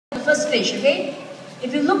fish, okay?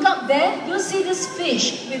 If you look up there, you'll see this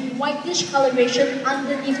fish with whitish coloration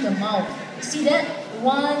underneath the mouth. You see that?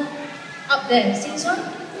 One up there. See this one?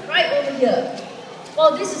 Right over here.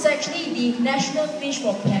 Well, this is actually the national fish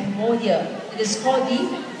for Cambodia. It is called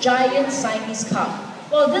the giant Siamese carp.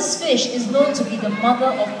 Well, this fish is known to be the mother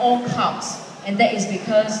of all carps, and that is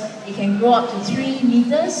because it can grow up to 3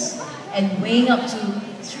 meters and weighing up to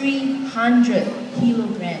 300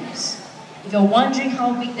 kilograms. If you're wondering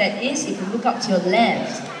how big that is, if you look up to your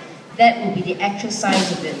left, that will be the actual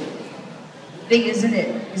size of it. Big, isn't it?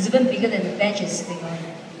 It's even bigger than the bench it's sitting on.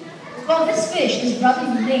 Well, this fish is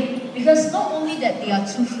rather unique because not only that they are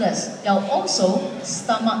toothless, they are also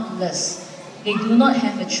stomakless. They do not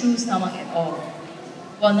have a true stomach at all.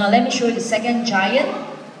 Well, now let me show you the second giant.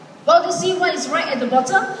 Well, you see what is right at the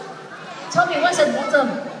bottom? Tell me what's at the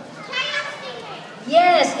bottom?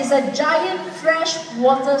 Yes, it's a giant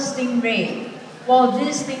freshwater stingray. Well,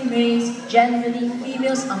 these stingrays, generally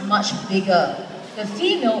females are much bigger. The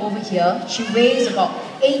female over here, she weighs about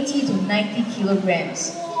 80 to 90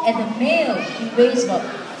 kilograms. And the male, he weighs about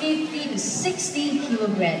 50 to 60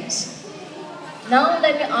 kilograms. Now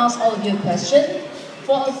let me ask all of you a question.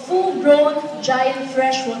 For a full-grown giant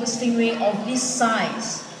freshwater stingray of this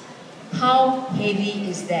size, how heavy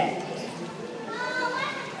is that?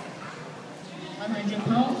 100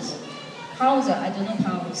 pounds? Pounds, I don't know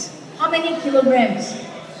pounds. How many kilograms?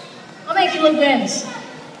 How many kilograms?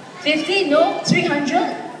 50? No?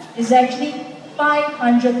 300? It's actually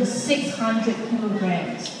 500 to 600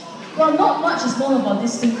 kilograms. Well, not much is known about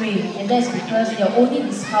this stingray, and that's because they are only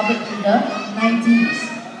discovered in the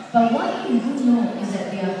 90s. But one thing you do know is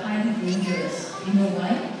that they are highly dangerous. You know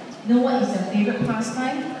why? You know what is their favorite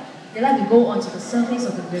pastime? They like to go onto the surface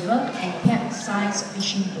of the river and capsize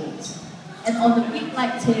fishing boats. And on the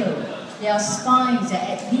beak-like tail, there are spines that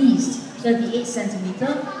are at least 38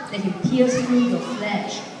 centimeters that can pierce through your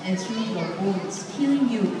flesh and through your bones, killing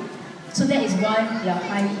you. So that is why they are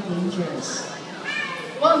highly dangerous.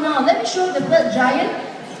 Well, now let me show you the third giant.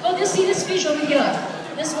 Oh, you see this fish over here?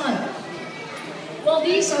 This one. Well,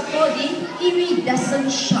 these are called the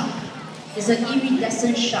iridescent shark. It's an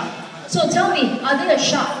iridescent shark. So tell me, are they a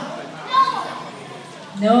shark?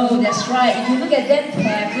 No, that's right. If you look at them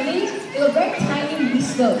carefully, they have very tiny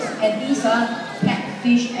whiskers, and these are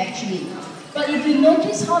catfish actually. But if you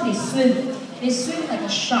notice how they swim like a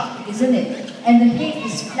shark, isn't it? And the head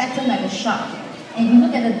is flattened like a shark. And if you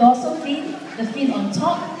look at the dorsal fin, the fin on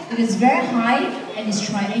top, it is very high and is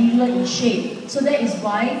triangular in shape. So that is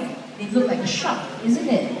why they look like a shark, isn't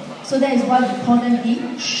it? So that is why we call them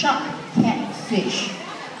the shark catfish.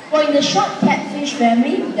 Well, in the shark catfish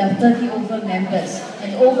family, there are 30 over members.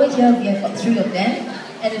 And over here, we have got 3 of them.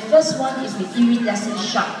 And the first one is the iridescent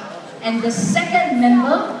shark. And the second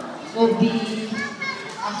member will be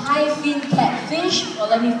a high fin catfish. Well,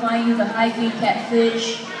 let me find you the high fin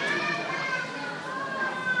catfish.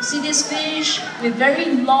 You see this fish with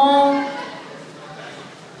very long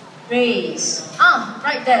rays. Ah,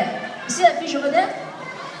 right there. You see that fish over there?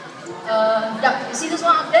 Yeah, you see this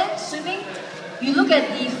one up there, swimming? You look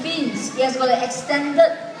at the fins, it has got an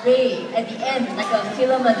extended ray at the end, like a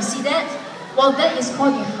filament. You see that? Well, that is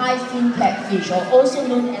called the high fin catfish, or also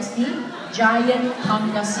known as the giant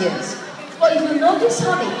pangasius. Well, if you notice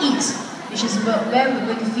how they eat, which is where we're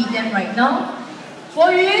going to feed them right now.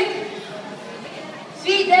 Foyun!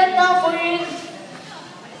 Feed them now, Foyun!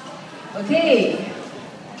 Okay.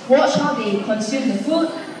 Watch how they consume the food.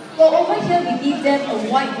 Well, over here we give them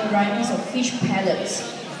a wide variety of fish pellets,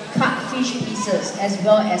 cut fish pieces, as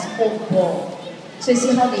well as oat ball. So you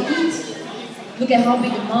see how they eat? Look at how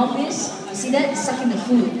big the mouth is. You see that? It's sucking the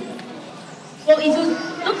food. Well, if you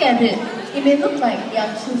look at it, it may look like they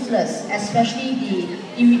are toothless, especially the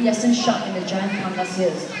iridescent shark and the giant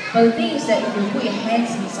pangasius. But the thing is that if you put your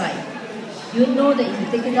hands inside, you'll know that if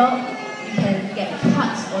you take it out, you can get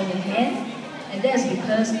cuts on your hand. And that's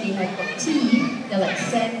because they have got teeth that are like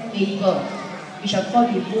sandpaper, which are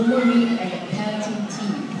called the boomerang and the palatine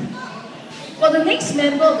teeth. Well, the next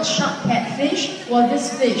member of the shark catfish, well,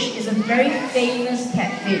 this fish is a very famous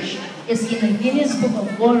catfish. It's in the Guinness Book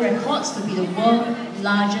of World Records to be the world's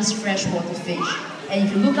largest freshwater fish. And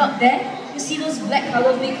if you look up there, you see those black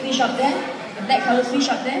colored big fish up there? The black colored fish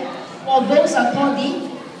up there? Well, those are called the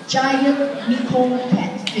giant Mekong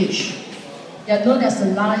catfish. They are known as the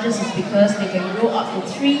largest is because they can grow up to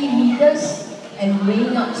 3 meters and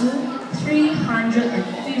weighing up to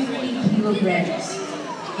 350 kilograms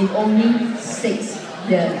in only 6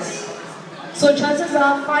 years. So chances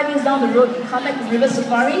are 5 years down the road, you come back to River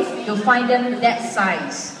Safari, you'll find them that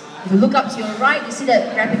size. If you look up to your right, you see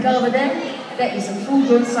that replica over there? That is a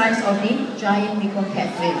full-grown size of the giant Mekong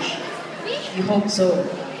catfish. We hope so.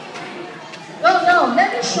 Well, now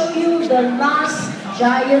let me show you the last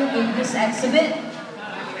giant in this exhibit.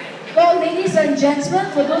 Well, ladies and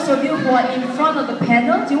gentlemen, for those of you who are in front of the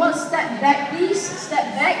panel, do you want to step back, please? Step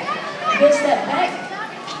back. Okay, step back.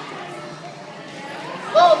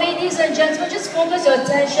 Well, ladies and gentlemen, just focus your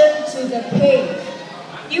attention to the cave.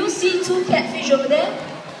 You see two catfish over there?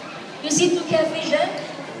 You see two catfish there?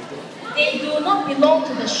 They do not belong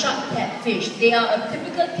to the shark catfish. They are a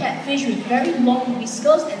typical catfish with very long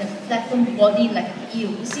whiskers and a flattened body like an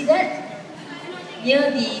eel. You see that?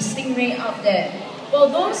 Near the stingray up there. Well,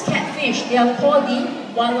 those catfish, they are called the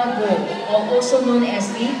walago, or also known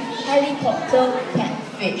as the helicopter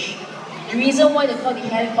catfish. The reason why they call the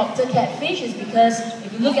helicopter catfish is because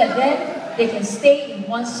if you look at them, they can stay in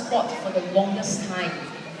one spot for the longest time.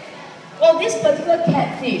 Well, this particular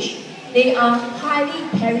catfish, they are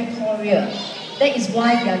highly territorial. That is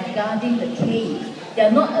why they are guarding the cave. They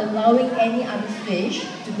are not allowing any other fish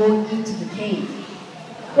to go into the cave.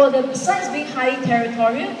 Well, besides being highly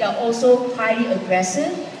territorial, they are also highly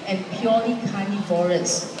aggressive and purely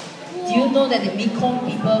carnivorous. Do you know that the Mekong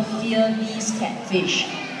people fear these catfish?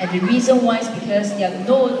 And the reason why is because they are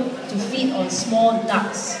known to feed on small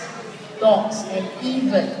ducks, dogs, and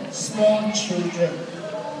even small children.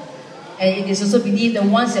 And it is also believed that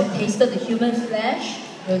once they have tasted the human flesh,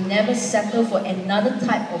 they will never settle for another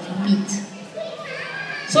type of meat.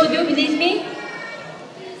 So do you believe me?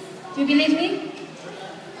 Do you believe me?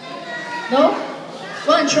 No?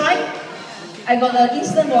 Want to try? I got an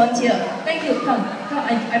instant volunteer. Thank you. Come,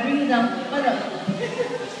 I bring you down.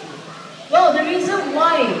 Well, the reason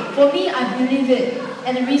why, for me, I believe it,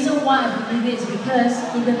 and the reason why I believe it is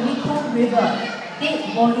because in the Mekong River,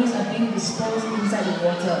 dead bodies are being disposed inside the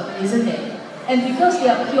water, isn't it? And because they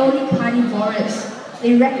are purely carnivorous,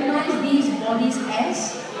 they recognize these bodies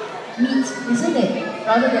as meat, isn't it?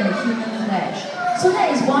 Rather than a human flesh. So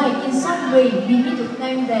that is why, in some way, we need to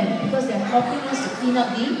thank them because they are helping us to clean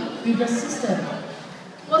up the river system.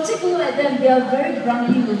 Well, take a look at them. They are very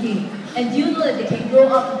grumpy looking. And do you know that they can grow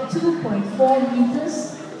up to 2.4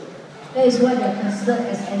 meters? That is why they are considered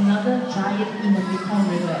as another giant in the Mekong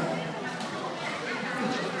River.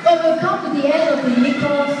 But we'll come to the end of the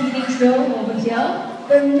Mekong feeding trail over here.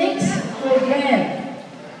 The next program,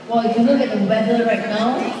 well, if you look at the weather right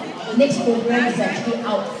now, the next program is actually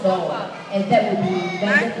outdoor, and that will be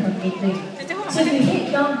weather permitting. So if you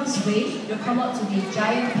head down this way, you'll come up to the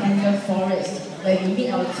giant panda forest, where we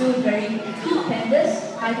meet our two very cute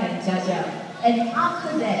pandas, Hai and Jia. And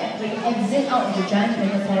after that, when you exit out of the giant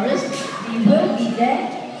panda forest, we will be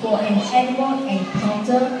there for an animal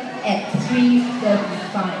encounter at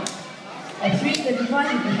 3:35. At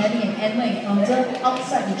 3:35, we'll be having an animal encounter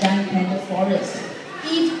outside the giant panda forest.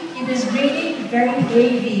 If it is raining very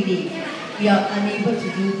heavily, we are unable to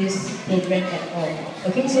do this program at all.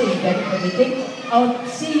 Okay, so it's better permitting. I'll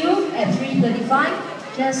see you at 3:35.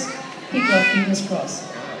 Just keep your fingers crossed.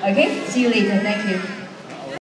 Okay, see you later. Thank you.